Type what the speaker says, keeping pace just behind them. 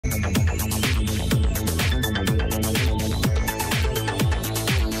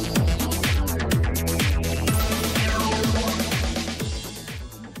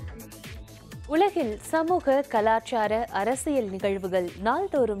நாட்டில் சமூக, கலாச்சார, அரசியல் நிகழ்வுகள்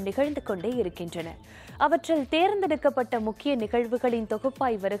நாள்தோறும் நிகழ்ந்து கொண்டே இருக்கின்றன. அவற்றில் தேர்ந்தெடுக்கப்பட்ட முக்கிய நிகழ்வுகளின்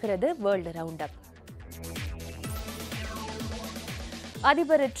தொகுப்பாய் வருகிறது வேர்ல்டு ரவுண்ட் அப்.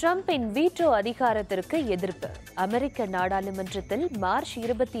 அதிபர் டிரம்பின் வீட்டோ அதிகாரத்திற்கு எதிர்ப்பு. அமெரிக்க நாடாளுமன்றத்தில் மார்ச்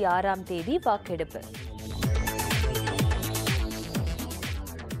 26ஆம் தேதி வாக்கெடுப்பு.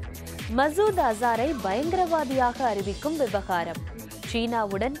 மசூத் அசாரை பயங்கரவாதியாக அறிவிக்கும் விவகாரம்.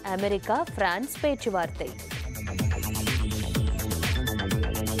 சீனாவுடன் அமெரிக்கா, பிரான்ஸ் பேச்சுவார்த்தை.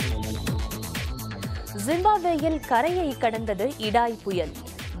 ஜிம்பாப்வேயில் கரையை கடந்தது இடாய் புயல்.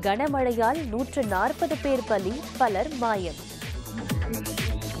 கனமழையால் 140 பேர் பலி, பலர் மாயம்.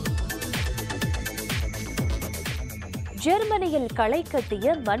 ஜெர்மனியில் களை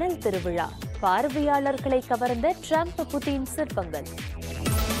கட்டிய மணல் திருவிழா. பார்வையாளர்களை கவர்ந்த டிரம்ப், புதின் சிற்பங்கள்.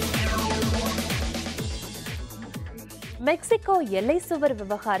 மெக்சிகோ எல்லை சுவர்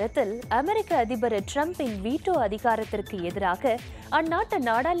விவகாரத்தில் அமெரிக்க அதிபர் டிரம்பின் வீட்டோ அதிகாரத்திற்கு எதிராக அந்நாட்டு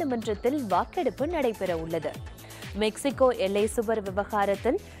நாடாளுமன்றத்தில் வாக்கெடுப்பு நடைபெற உள்ளது. மெக்சிகோ எல்லை சுவர்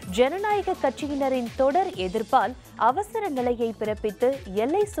விவகாரத்தில் ஜனநாயக கட்சியினரின் தொடர் எதிர்ப்பால் அவசர நிலையை பிறப்பித்து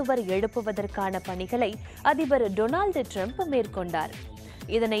எல்லை சுவர் எழுப்புவதற்கான பணிகளை அதிபர் டொனால்டு டிரம்ப் மேற்கொண்டார்.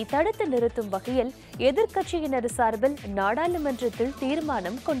 இதனை தடுத்து நிறுத்தும் வகையில் எதிர்க்கட்சியினர் சார்பில் நாடாளுமன்றத்தில்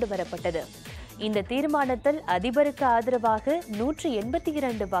தீர்மானம் கொண்டுவரப்பட்டது. இந்த தீர்மானத்தில் அதிபருக்கு ஆதரவாக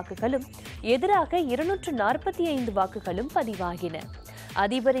 182 வாக்குகளும் எதிராக 245 வாக்குகளும் பதிவாகின.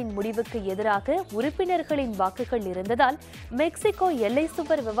 அதிபரின் முடிவுக்கு எதிராக உறுப்பினர்களின் வாக்குகள் இருந்ததால் மெக்சிகோ எல்லை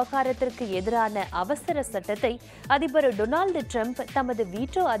சுவர் விவகாரத்திற்கு எதிரான அவசர சட்டத்தை அதிபர் டொனால்டு டிரம்ப் தமது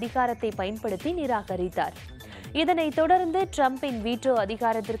வீட்டோ அதிகாரத்தை பயன்படுத்தி நிராகரித்தார். இதனைத் தொடர்ந்து டிரம்பின் வீட்டோ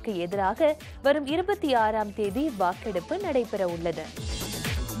அதிகாரத்திற்கு எதிராக வரும் 26ஆம் தேதி வாக்கெடுப்பு நடைபெற உள்ளது.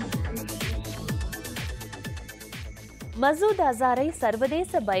 மசூத் அசாரை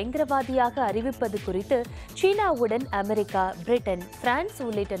சர்வதேச பயங்கரவாதியாக அறிவிப்பது குறித்து சீனாவுடன் அமெரிக்கா, பிரிட்டன், பிரான்ஸ்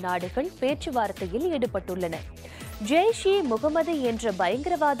உள்ளிட்ட நாடுகள் பேச்சுவார்த்தையில் ஈடுபட்டுள்ளன. ஜெய்ஷ்-இ-முகமது என்ற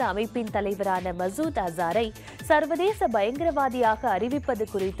பயங்கரவாத அமைப்பின் தலைவரான மசூத் அசாரை சர்வதேச பயங்கரவாதியாக அறிவிப்பது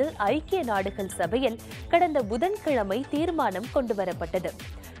குறித்து ஐக்கிய நாடுகள் சபையில் கடந்த புதன்கிழமை தீர்மானம் கொண்டுவரப்பட்டது.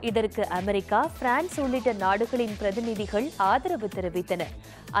 இதற்கு அமெரிக்கா, பிரான்ஸ் உள்ளிட்ட நாடுகளின் பிரதிநிதிகள் ஆதரவு தெரிவித்தனர்.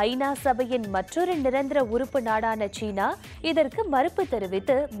 ஐநா சபையின் மற்றொரு நிரந்தர உறுப்பு நாடான சீனா இதற்கு மறுப்பு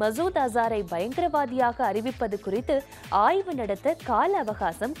தெரிவித்து மசூத் அசாரை பயங்கரவாதியாக அறிவிப்பது குறித்து ஆய்வு நடத்த கால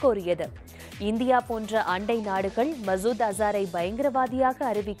அவகாசம் கோரியது. இந்தியா போன்ற அண்டை நாடுகள் மசூத் அசாரை பயங்கரவாதியாக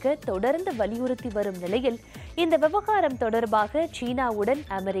அறிவிக்க தொடர்ந்து வலியுறுத்தி வரும் நிலையில் இந்த விவகாரம் தொடர்பாக சீனாவுடன்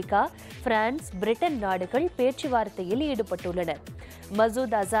அமெரிக்கா, பிரான்ஸ், பிரிட்டன் நாடுகள் பேச்சுவார்த்தையில் ஈடுபட்டுள்ளன.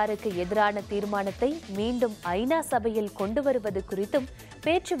 மசூத் அசாருக்கு எதிரான தீர்மானத்தை மீண்டும் ஐநா சபையில் கொண்டு வருவது குறித்தும்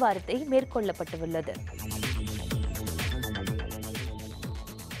பேச்சுவார்த்தை மேற்கொள்ளப்பட்டுள்ளது.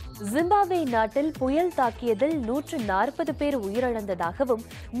 ஜிம்பாப்வே நாட்டில் புயல் தாக்கியதில் 140 பேர் உயிரிழந்ததாகவும்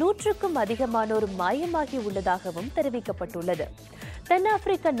 100க்கும் அதிகமானோர் மாயமாகி உள்ளதாகவும் தெரிவிக்கப்பட்டுள்ளது.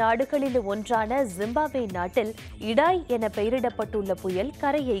 தென்னாப்பிரிக்க நாடுகளில் ஒன்றான ஜிம்பாப்வே நாட்டில் இடாய் என பெயரிடப்பட்டுள்ள புயல்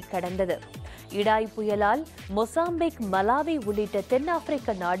கரையை கடந்தது. இடாய் புயலால் மொசாம்பிக், மலாவி உள்ளிட்ட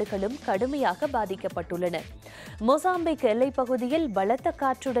தென்னாப்பிரிக்க நாடுகளும் கடுமையாக பாதிக்கப்பட்டுள்ளன. மொசாம்பிக் எல்லைப் பகுதியில் பலத்த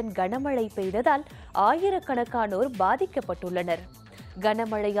காற்றுடன் கனமழை பெய்ததால் ஆயிரக்கணக்கானோர் பாதிக்கப்பட்டுள்ளனர்.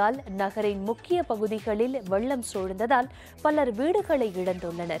 கனமழையால் நகரின் முக்கிய பகுதிகளில் வெள்ளம் சூழ்ந்ததால் பலர் வீடுகளை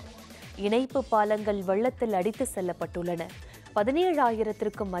இழந்துள்ளனர். இணைப்பு பாலங்கள் வெள்ளத்தில் அடித்து செல்லப்பட்டுள்ளன.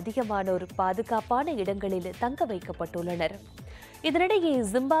 17,000க்கும் அதிகமானோர் பாதுகாப்பான இடங்களில் தங்க வைக்கப்பட்டுள்ளனர். இதனிடையே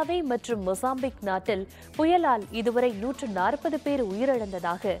ஜிம்பாப்வே மற்றும் மொசாம்பிக் நாட்டில் புயலால் இதுவரை 140 பேர்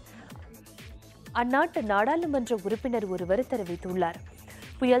உயிரிழந்ததாக அந்நாட்டு நாடாளுமன்ற உறுப்பினர் ஒருவர் தெரிவித்துள்ளார்.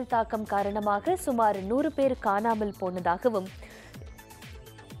 புயல் தாக்கம் காரணமாக சுமார் 100 பேர் காணாமல் போனதாகவும்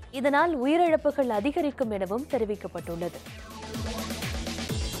இதனால் உயிரிழப்புகள் அதிகரிக்கும் எனவும் தெரிவிக்கப்பட்டுள்ளது.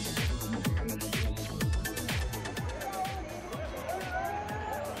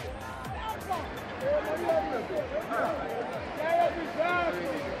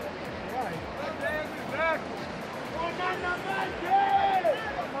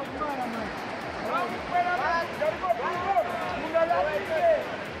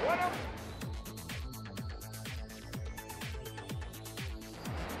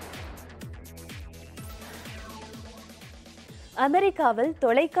 அமெரிக்காவில்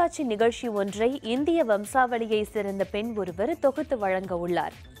தொலைக்காட்சி நிகழ்ச்சி ஒன்றை இந்திய வம்சாவளியை சேர்ந்த பெண் ஒருவர் தொகுத்து வழங்க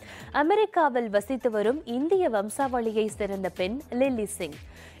உள்ளார். அமெரிக்காவில் வசித்து வரும் இந்திய வம்சாவளியை சேர்ந்த பெண் லில்லி சிங்.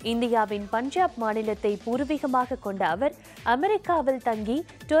 இந்தியாவின் பஞ்சாப் மாநிலத்தை பூர்வீகமாக கொண்ட அவர் அமெரிக்காவில் தங்கி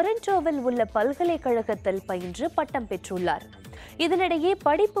டொரண்டோவில் உள்ள பல்கலைக்கழகத்தில் பயின்று பட்டம் பெற்றுள்ளார். இதனிடையே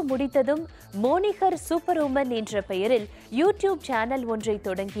படிப்பு முடித்ததும் மோனிகர் சூப்பர்வுமன் என்ற பெயரில் யூடியூப் சேனல் ஒன்றை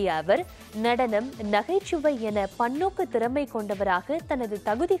தொடங்கிய அவர் நடனம், நகைச்சுவை என பன்னோக்கு திறமை கொண்டவராக தனது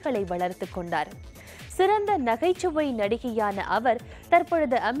தகுதிகளை வளர்த்துக் கொண்டார். சிறந்த நகைச்சுவை நடிகையான அவர்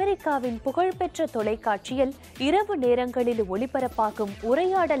தற்பொழுது அமெரிக்காவின் புகழ்பெற்ற தொலைக்காட்சியில் இரவு நேரங்களில் ஒளிபரப்பாகும்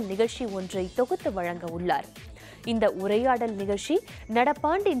உரையாடல் நிகழ்ச்சி ஒன்றை தொகுத்து வழங்க உள்ளார். இந்த உரையாடல் நிகழ்ச்சி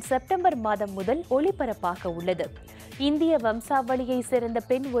நடப்பாண்டின் செப்டம்பர் மாதம் முதல் ஒளிபரப்பாக உள்ளது. இந்திய வம்சாவளியை சேர்ந்த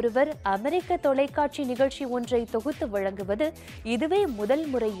பெண் ஒருவர் அமெரிக்க தொலைக்காட்சி நிகழ்ச்சி ஒன்றை தொகுத்து வழங்குவது இதுவே முதல்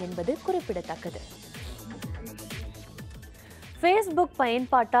முறை என்பது குறிப்பிடத்தக்கது. ஃபேஸ்புக்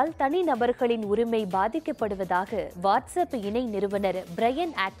பயன்பாட்டால் தனிநபர்களின் உரிமை பாதிக்கப்படுவதாக வாட்ஸ்அப் இணை நிறுவனர்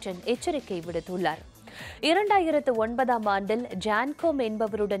பிரையன் ஆக்டன் எச்சரிக்கை விடுத்துள்ளார். 2009ஆம் ஆண்டில் ஜான்கோம்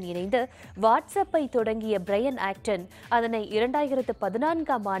என்பவருடன் இணைந்து வாட்ஸ்அப்பை தொடங்கிய பிரையன் ஆக்டன் அதனை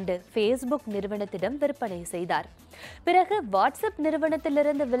 2014ஆம் ஆண்டு ஃபேஸ்புக் நிறுவனத்திடம் விற்பனை செய்தார். பிறகு வாட்ஸ்அப்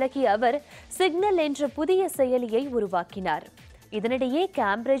நிறுவனத்திலிருந்து விலகிய அவர் சிக்னல் என்ற புதிய செயலியை உருவாக்கினார். இதனிடையே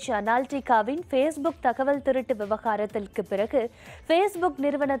கேம்பிரிட்ஜ் அனாலிட்டிகாவின் ஃபேஸ்புக் தகவல் திருட்டு விவகாரத்திற்கு பிறகு ஃபேஸ்புக்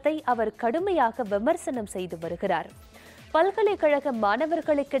நிறுவனத்தை அவர் கடுமையாக விமர்சனம் செய்து வருகிறார். பல்கலைக்கழக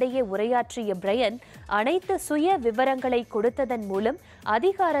மாணவர்களுக்கிடையே உரையாற்றிய பிரையன் அனைத்து சுய விவரங்களை கொடுத்ததன் மூலம்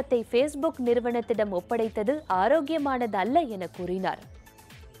அதிகாரத்தை ஃபேஸ்புக் நிறுவனத்திடம் ஒப்படைத்தது ஆரோக்கியமானது அல்ல என கூறினார்.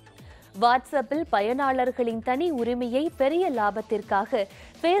 வாட்ஸ்அப்பில் பயனாளர்களின் தனி உரிமையை பெரிய லாபத்திற்காக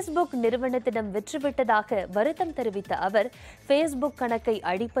ஃபேஸ்புக் நிறுவனத்திடம் விற்றுவிட்டதாக வருத்தம் தெரிவித்த அவர் ஃபேஸ்புக் கணக்கை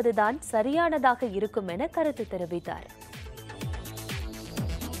அழிப்பதுதான் சரியானதாக இருக்கும் என கருத்து தெரிவித்தார்.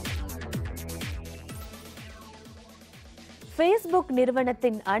 ஃபேஸ்புக்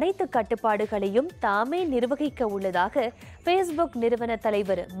நிறுவனத்தின் அனைத்து கட்டுப்பாடுகளையும் தாமே நிர்வகிக்க உள்ளதாக ஃபேஸ்புக் நிறுவன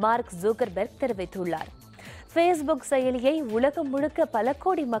தலைவர் மார்க் ஜூக்கர்பெர்க் தெரிவித்துள்ளார். ஃபேஸ்புக் செயலியை உலகம் முழுக்க பல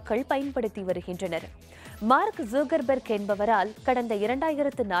கோடி மக்கள் பயன்படுத்தி வருகின்றனர். மார்க் ஜூக்கர்பெர்க் என்பவரால் கடந்த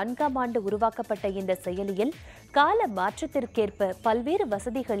 2004ஆம் ஆண்டு உருவாக்கப்பட்ட இந்த செயலியில் கால மாற்றத்திற்கேற்ப பல்வேறு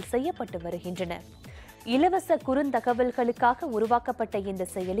வசதிகள் செய்யப்பட்டு வருகின்றன. இலவச குறுந்தகவல்களுக்காக உருவாக்கப்பட்ட இந்த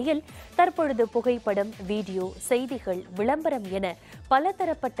செயலியில் தற்பொழுது புகைப்படம், வீடியோ, செய்திகள், விளம்பரம் என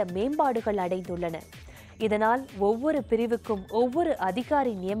பலதரப்பட்ட மேம்பாடுகள் அடைந்துள்ளன. இதனால் ஒவ்வொரு பிரிவுக்கும் ஒவ்வொரு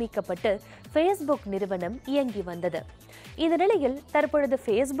அதிகாரி நியமிக்கப்பட்டு ஃபேஸ்புக் நிறுவனம் இயங்கி வந்தது. இந்த நிலையில் தற்பொழுது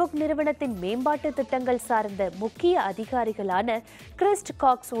ஃபேஸ்புக் நிறுவனத்தின் மேம்பாட்டு திட்டங்கள் சார்ந்த முக்கிய அதிகாரிகளான கிறிஸ்ட்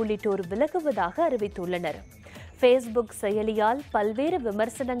காக்ஸ் உள்ளிட்டோர் விலகுவதாக அறிவித்துள்ளனர். ஃபேஸ்புக் செயலியால் பல்வேறு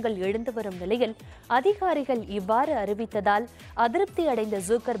விமர்சனங்கள் எழுந்து வரும் நிலையில் அதிகாரிகள் இவ்வாறு அறிவித்ததால் அதிருப்தி அடைந்த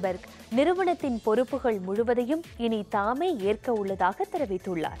ஜூக்கர்பெர்க் நிறுவனத்தின் பொறுப்புகள் முழுவதையும் இனி தாமே ஏற்க உள்ளதாக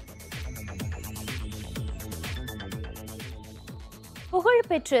தெரிவித்துள்ளார்.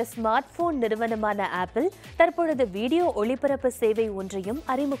 புகழ்பெற்ற ஸ்மார்ட் போன் நிறுவனமான ஆப்பிள் தற்பொழுது வீடியோ ஒளிபரப்பு சேவை ஒன்றையும்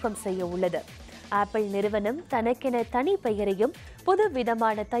அறிமுகம் செய்ய உள்ளது. ஆப்பிள் நிறுவனம் தனக்கென தனி பெயரையும் புது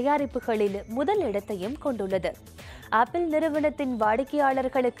விதமான தயாரிப்புகளில் முதல் இடத்தையும் கொண்டுள்ளது. ஆப்பிள் நிறுவனத்தின்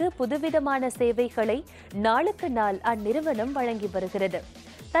வாடிக்கையாளர்களுக்கு புதுவிதமான சேவைகளை நாளுக்கு நாள் அந்நிறுவனம் வழங்கி வருகிறது.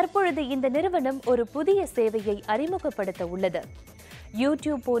 தற்பொழுது இந்த நிறுவனம் ஒரு புதிய சேவையை அறிமுகப்படுத்த உள்ளது.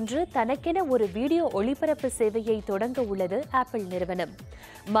 யூடியூப் போன்று தனக்கென ஒரு வீடியோ ஒளிபரப்பு சேவையை தொடங்க உள்ளது ஆப்பிள் நிறுவனம்.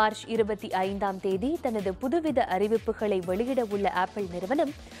 மார்ச் 25ஆம் தேதி தனது புதுவித அறிவிப்புகளை வெளியிட உள்ள ஆப்பிள்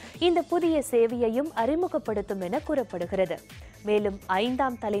நிறுவனம் இந்த புதிய சேவையையும் அறிமுகப்படுத்தும் என கூறப்படுகிறது. மேலும்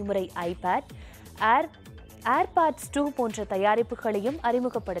 5ஆம் தலைமுறை ஐபேட், ஏர்பாட்ஸ் 2 போன்ற தயாரிப்புகளையும்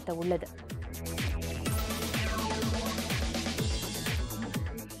அறிமுகப்படுத்த உள்ளது.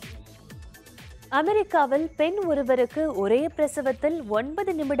 அமெரிக்காவில் பெண் ஒருவருக்கு ஒரே பிரசவத்தில்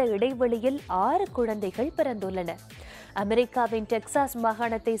 9 நிமிட இடைவெளியில் 6 குழந்தைகள் பிறந்துள்ளன. அமெரிக்காவின் டெக்சாஸ்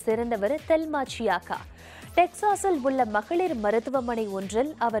மாகாணத்தை சேர்ந்தவர் தெல்மா சியாகா. டெக்சாஸில் உள்ள மகளிர் மருத்துவமனை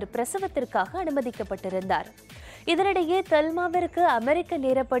ஒன்றில் அவர் பிரசவத்திற்காக அனுமதிக்கப்பட்டிருந்தார். இதனிடையே தெல்மாவிற்கு அமெரிக்க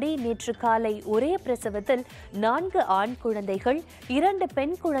நேரப்படி நேற்று காலை ஒரே பிரசவத்தில் 4 ஆண் குழந்தைகள், 2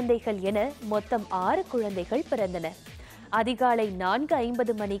 பெண் குழந்தைகள் என மொத்தம் 6 குழந்தைகள் பிறந்தன. அதிகாலை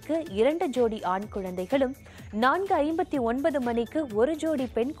 4:50 மணிக்கு 2 ஜோடி ஆண் குழந்தைகளும் 4:59 மணிக்கு 1 ஜோடி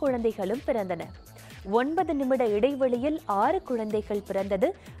பெண் குழந்தைகளும் பிறந்தன. 9 நிமிட இடைவெளியில் 6 குழந்தைகள் பிறந்தது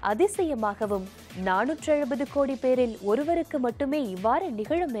அதிசயமாகவும் 470 கோடி பேரில் ஒருவருக்கு மட்டுமே இவ்வாறு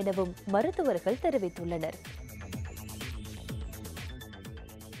நிகழும் எனவும் மருத்துவர்கள் தெரிவித்துள்ளனர்.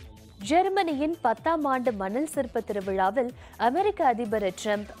 ஜெர்மனியின் 10ஆம் ஆண்டு மணல் சிற்ப திருவிழாவில் அமெரிக்க அதிபர்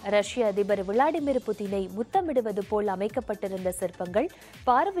ட்ரம்ப், ரஷ்ய அதிபர் விளாடிமிர் புதினை முத்தமிடுவது போல் அமைக்கப்பட்டிருந்த சிற்பங்கள்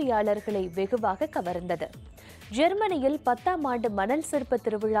பார்வையாளர்களை வெகுவாக கவர்ந்தது. ஜெர்மனியில் 10ஆம் ஆண்டு மணல் சிற்ப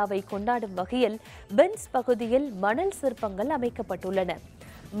திருவிழாவை கொண்டாடும் வகையில் பென்ஸ் பகுதியில் மணல் சிற்பங்கள் அமைக்கப்பட்டுள்ளன.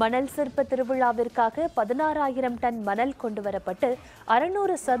 மணல் சிற்ப திருவிழாவிற்காக 16,000 டன் மணல் கொண்டுவரப்பட்டு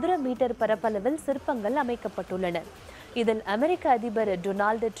 600 சதுர மீட்டர் பரப்பளவில் சிற்பங்கள் அமைக்கப்பட்டுள்ளன. இதில் அமெரிக்க அதிபர்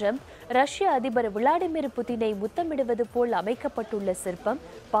டொனால்டு டிரம்ப் ரஷ்ய அதிபர் விளாடிமிர் புதினை முத்தமிடுவது போல் அமைக்கப்பட்டுள்ள சிற்பம்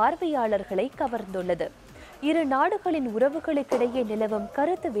பார்வையாளர்களை கவர்ந்துள்ளது. இரு நாடுகளின் உறவுகளுக்கிடையே நிலவும்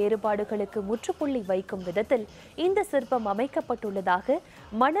கருத்து வேறுபாடுகளுக்கு முற்றுப்புள்ளி வைக்கும் விதத்தில் இந்த சிற்பம் அமைக்கப்பட்டுள்ளதாக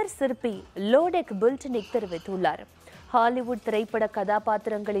மணர் சிற்பி லோடெக் புல்டனிக் தெரிவித்துள்ளார். ஹாலிவுட் திரைப்பட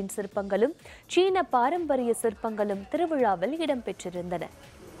கதாபாத்திரங்களின் சிற்பங்களும் சீன பாரம்பரிய சிற்பங்களும் திருவிழாவில் இடம்பெற்றிருந்தன.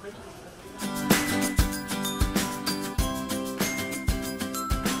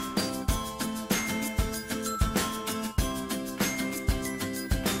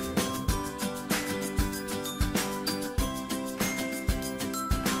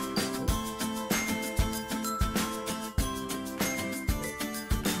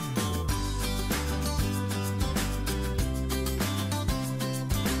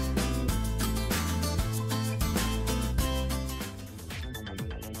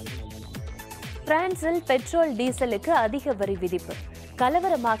 பிரான்சில் பெட்ரோல் டீசலுக்கு அதிக வரி விதிப்பு,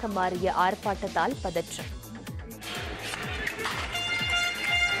 கலவரமாக மாறிய ஆர்ப்பாட்டத்தால் பதற்றம்.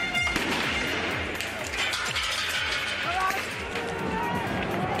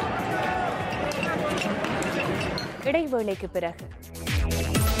 இடைவேளைக்கு பிறகு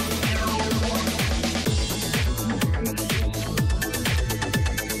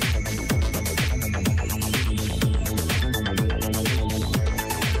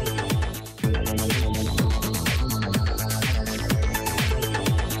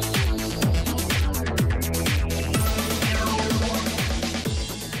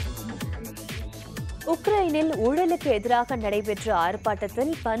உக்ரைனில் ஊழலுக்கு எதிராக நடைபெற்ற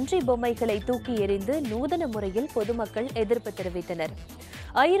ஆர்ப்பாட்டத்தில் பன்றி பொம்மைகளை தூக்கி எறிந்து நூதன முறையில் பொதுமக்கள் எதிர்ப்பு தெரிவித்தனர்.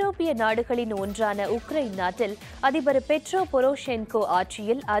 ஐரோப்பிய நாடுகளின் ஒன்றான உக்ரைன் நாட்டில் அதிபர் பெட்ரோ பொரோஷென்கோ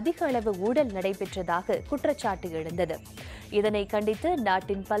ஆட்சியில் அதிக அளவு ஊழல் நடைபெற்றதாக குற்றச்சாட்டு எழுந்தது. இதனை கண்டித்து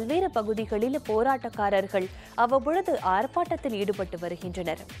நாட்டின் பல்வேறு பகுதிகளில் போராட்டக்காரர்கள் அவ்வப்பொழுது ஆர்ப்பாட்டத்தில் ஈடுபட்டு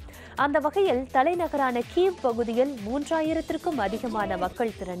வருகின்றனர். அந்த வகையில் தலைநகரான கீவ் பகுதியில் 3000க்கும் அதிகமான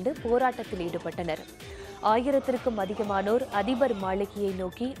மக்கள் திரண்டு போராட்டத்தில் ஈடுபட்டனர். 1000க்கும் அதிகமானோர் அதிபர் மாளிகையை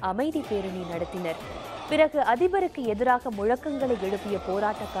நோக்கி அமைதி பேரணி நடத்தினர். பிறகு அதிபருக்கு எதிராக முழக்கங்களை எழுப்பிய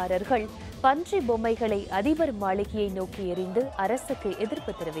போராட்டக்காரர்கள் பன்றி பொம்மைகளை அதிபர் மாளிகையை நோக்கி எறிந்து அரசுக்கு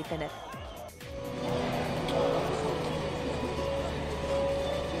எதிர்ப்பு தெரிவித்தனர்.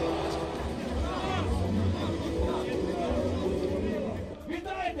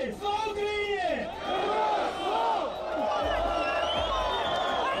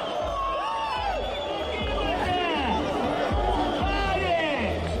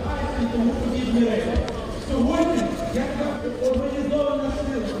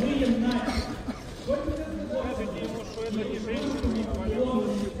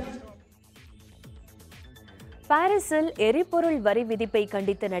 பாரிஸில் எரிபொருள் வரி விதிப்பை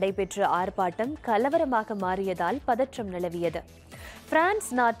கண்டித்து நடைபெற்ற ஆர்ப்பாட்டம் கலவரமாக மாறியதால் பதற்றம் நிலவியது. பிரான்ஸ்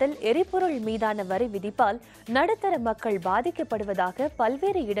நாட்டில் எரிபொருள் மீதான வரி விதிப்பால் நடுத்தர மக்கள் பாதிக்கப்படுவதாக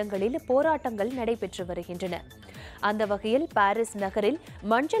பல்வேறு இடங்களில் போராட்டங்கள் நடைபெற்று வருகின்றன. அந்த வகையில் பாரிஸ் நகரில்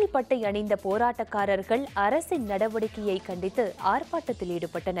மஞ்சள் பட்டை அணிந்த போராட்டக்காரர்கள் அரசின் நடவடிக்கையை கண்டித்து ஆர்ப்பாட்டத்தில்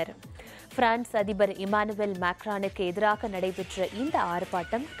ஈடுபட்டனர். பிரான்ஸ் அதிபர் இமானுவேல் மேக்ரானுக்கு எதிராக நடைபெற்ற இந்த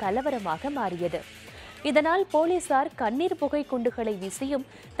ஆர்ப்பாட்டம் கலவரமாக மாறியது. இதனால் போலீசார் கண்ணீர் புகை குண்டுகளை வீசியும்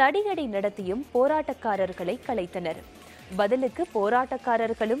தடியடி நடத்தியும் போராட்டக்காரர்களை கலைத்தனர். பதிலுக்கு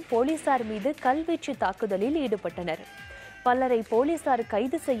போராட்டக்காரர்களும் போலீசார் மீது கல்வீச்சு தாக்குதலில் ஈடுபட்டனர். பலரை போலீசார்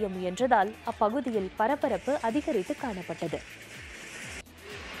கைது செய்ய முயன்றதால் அப்பகுதியில் பரபரப்பு அதிகரித்து காணப்பட்டது.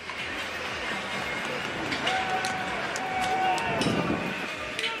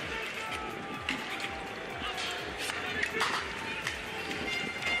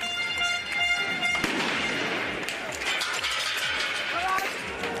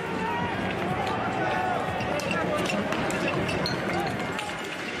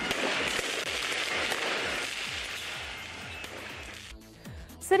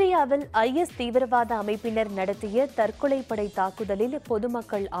 சிரியாவில் ஐஎஸ் தீவிரவாத அமைப்பினர் நடத்திய தற்கொலைப்படை தாக்குதலில்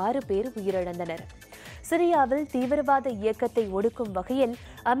பொதுமக்கள் 6 பேர் உயிரிழந்தனர். சிரியாவில் தீவிரவாத இயக்கத்தை ஒடுக்கும் வகையில்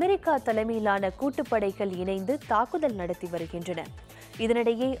அமெரிக்கா தலைமையிலான கூட்டுப்படைகள் இணைந்து தாக்குதல் நடத்தி வருகின்றன.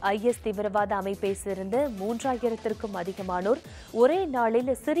 இதனிடையே ஐஎஸ் தீவிரவாத அமைப்பை சேர்ந்த 3000க்கும் அதிகமானோர் ஒரே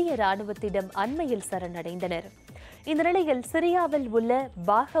நாளில் சிரிய ராணுவத்திடம் அண்மையில் சரணடைந்தனர். இந்த நிலையில் சிரியாவில் உள்ள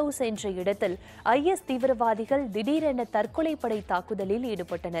பாஹவுஸ் என்ற இடத்தில் ஐஎஸ் தீவிரவாதிகள் திடீரென தற்கொலைப்படை தாக்குதலில்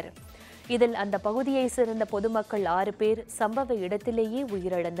ஈடுபட்டனர். இதில் அந்த பகுதியை சேர்ந்த பொதுமக்கள் 6 பேர் சம்பவ இடத்திலேயே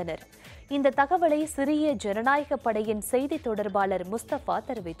உயிரிழந்தனர். இந்த தகவலை சிரிய ஜனநாயக படையின் செய்தி தொடர்பாளர் முஸ்தபா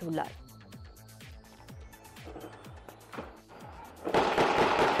தெரிவித்துள்ளார்.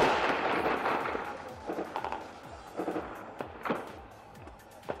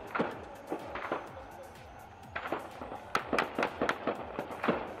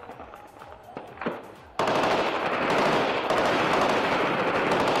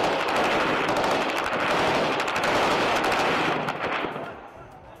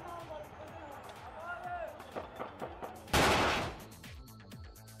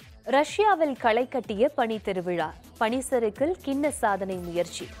 ரஷ்யாவில் களை கட்டிய பனி திருவிழா, பனிச்சறுக்கில் கின்னஸ் சாதனை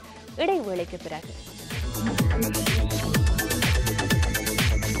முயற்சி. இடைவேளைக்கு பிறகு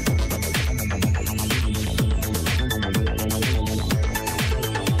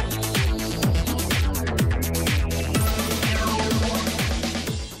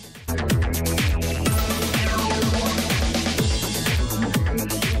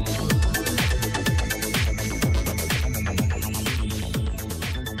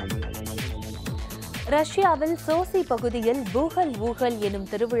ரஷ்யாவில் சோசி பகுதியில் பூகல் ஊகல் எனும்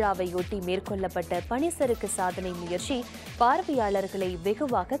திருவிழாவையொட்டி மேற்கொள்ளப்பட்ட பனிச்சறுக்கு சாதனை முயற்சி பார்வையாளர்களை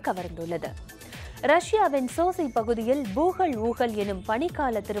வெகுவாக கவர்ந்துள்ளது. ரஷ்யாவின் சோசி பகுதியில் பூகல் ஊகல் எனும்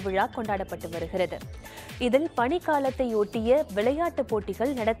பனிக்கால திருவிழா கொண்டாடப்பட்டு வருகிறது. இதில் பனிக்காலத்தை ஒட்டிய விளையாட்டுப்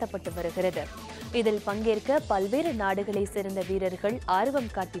போட்டிகள் நடத்தப்பட்டு வருகிறது. இதில் பங்கேற்க பல்வேறு நாடுகளைச் சேர்ந்த வீரர்கள்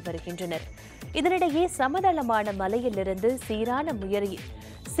ஆர்வம் காட்டி வருகின்றனர். இதனிடையே சமதளமான மலையிலிருந்து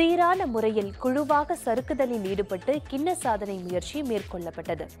சீரான முறையில் குழுவாக சறுக்குதலில் ஈடுபட்டு கின்னஸ் சாதனை முயற்சி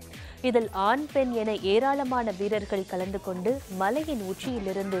மேற்கொள்ளப்பட்டது. இதில் ஆண் பெண் என ஏராளமான வீரர்கள் கலந்து கொண்டு மலையின்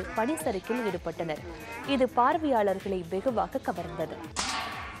உச்சியிலிருந்து பனிச்சறுக்கில் ஈடுபட்டனர். இது பார்வையாளர்களை வெகுவாக கவர்ந்தது.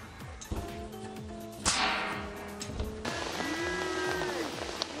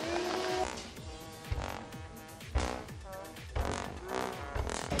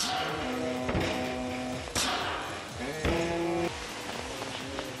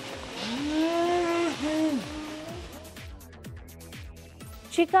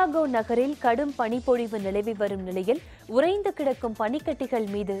 சிகாகோ நகரில் கடும் பனிப்பொழிவு நிலவி வரும் நிலையில் உறைந்து கிடக்கும் பனிக்கட்டிகள்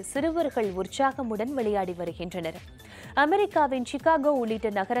மீது சிறுவர்கள் உற்சாகமுடன் விளையாடி வருகின்றனர். அமெரிக்காவின் சிகாகோ உள்ளிட்ட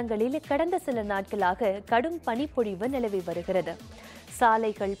நகரங்களில் கடந்த சில நாட்களாக கடும் பனிப்பொழிவு நிலவி வருகிறது.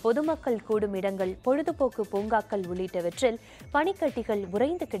 சாலைகள், பொதுமக்கள் கூடும் இடங்கள், பொழுதுபோக்கு பூங்காக்கள் உள்ளிட்டவற்றில் பனிக்கட்டிகள்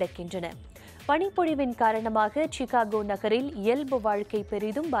உறைந்து கிடக்கின்றன. பனிப்பொழிவின் காரணமாக சிகாகோ நகரில் இயல்பு வாழ்க்கை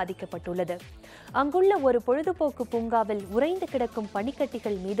பெரிதும் பாதிக்கப்பட்டுள்ளது. அங்குள்ள ஒரு பொழுதுபோக்கு பூங்காவில் உறைந்து கிடக்கும்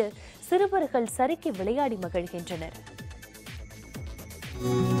பனிக்கட்டிகள் மீது சிறுவர்கள் சறுக்கி விளையாடி மகிழ்கின்றனர்.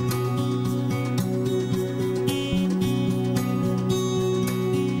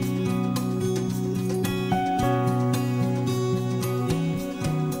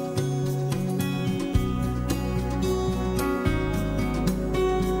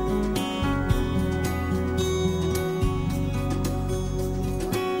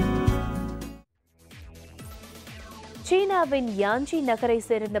 சீனாவின் யாஞ்சி நகரை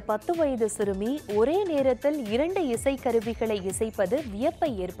சேர்ந்த 10 வயது சிறுமி ஒரே நேரத்தில் 2 இசைக்கருவிகளை இசைப்பது வியப்பை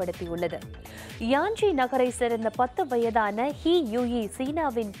ஏற்படுத்தியுள்ளது. யாஞ்சி நகரை சேர்ந்த 10 வயதான ஹி யூயி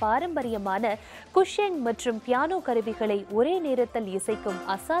சீனாவின் பாரம்பரியமான குஷெங் மற்றும் பியானோ கருவிகளை ஒரே நேரத்தில் இசைக்கும்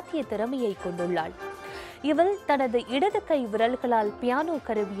அசாத்திய திறமையை கொண்டுள்ளாள். இவள் தனது இடது கை விரல்களால் பியானோ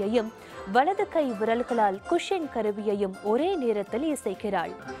கருவியையும் வலது கை விரல்களால் குஷெங் கருவியையும் ஒரே நேரத்தில்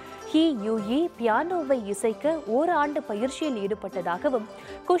இசைக்கிறாள். ஹி யூயி பியானோவை இசைக்க 1 ஆண்டு பயிற்சியில் ஈடுபட்டதாகவும்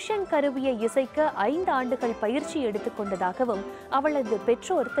குஷன் கருவியை இசைக்க 5 ஆண்டுகள் பயிற்சி எடுத்துக்கொண்டதாகவும் அவளது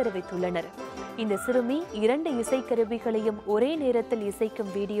பெற்றோர் தெரிவித்துள்ளனர். இந்த சிறுமி 2 இசைக்கருவிகளையும் ஒரே நேரத்தில்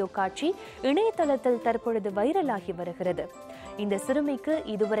இசைக்கும் வீடியோ காட்சி இணையதளத்தில் தற்பொழுது வைரலாகி வருகிறது. இந்த சிறுமிக்கு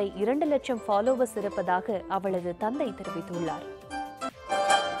இதுவரை 2 லட்சம் ஃபாலோவர்ஸ் இருப்பதாக அவளது தந்தை தெரிவித்துள்ளார்.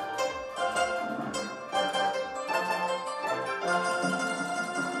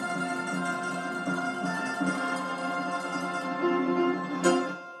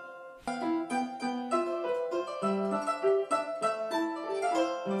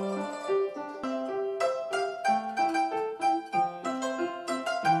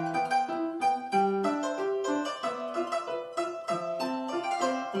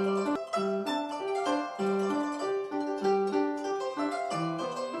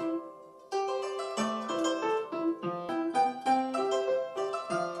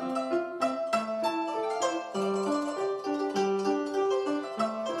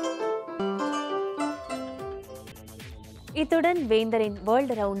 இத்துடன் வேந்தரின்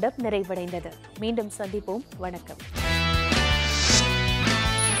வேர்ல்ட் ரவுண்ட் அப் நிறைவடைந்தது. மீண்டும் சந்திப்போம். வணக்கம்.